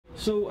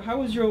So how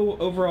was your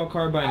overall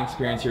car buying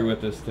experience here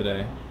with us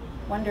today?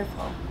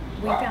 Wonderful.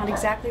 We found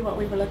exactly what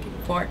we were looking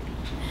for.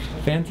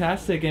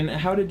 Fantastic. And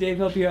how did Dave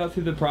help you out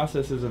through the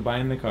processes of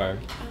buying the car?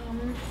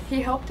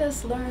 He helped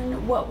us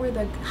learn what were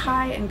the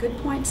high and good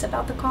points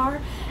about the car,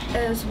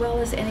 as well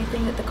as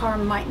anything that the car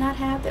might not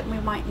have that we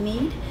might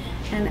need.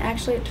 And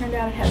actually it turned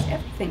out it has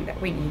everything that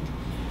we need.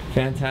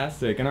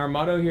 Fantastic. And our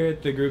motto here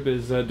at the group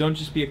is don't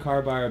just be a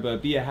car buyer,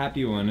 but be a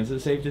happy one. Is it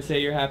safe to say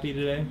you're happy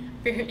today?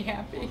 Very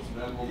happy.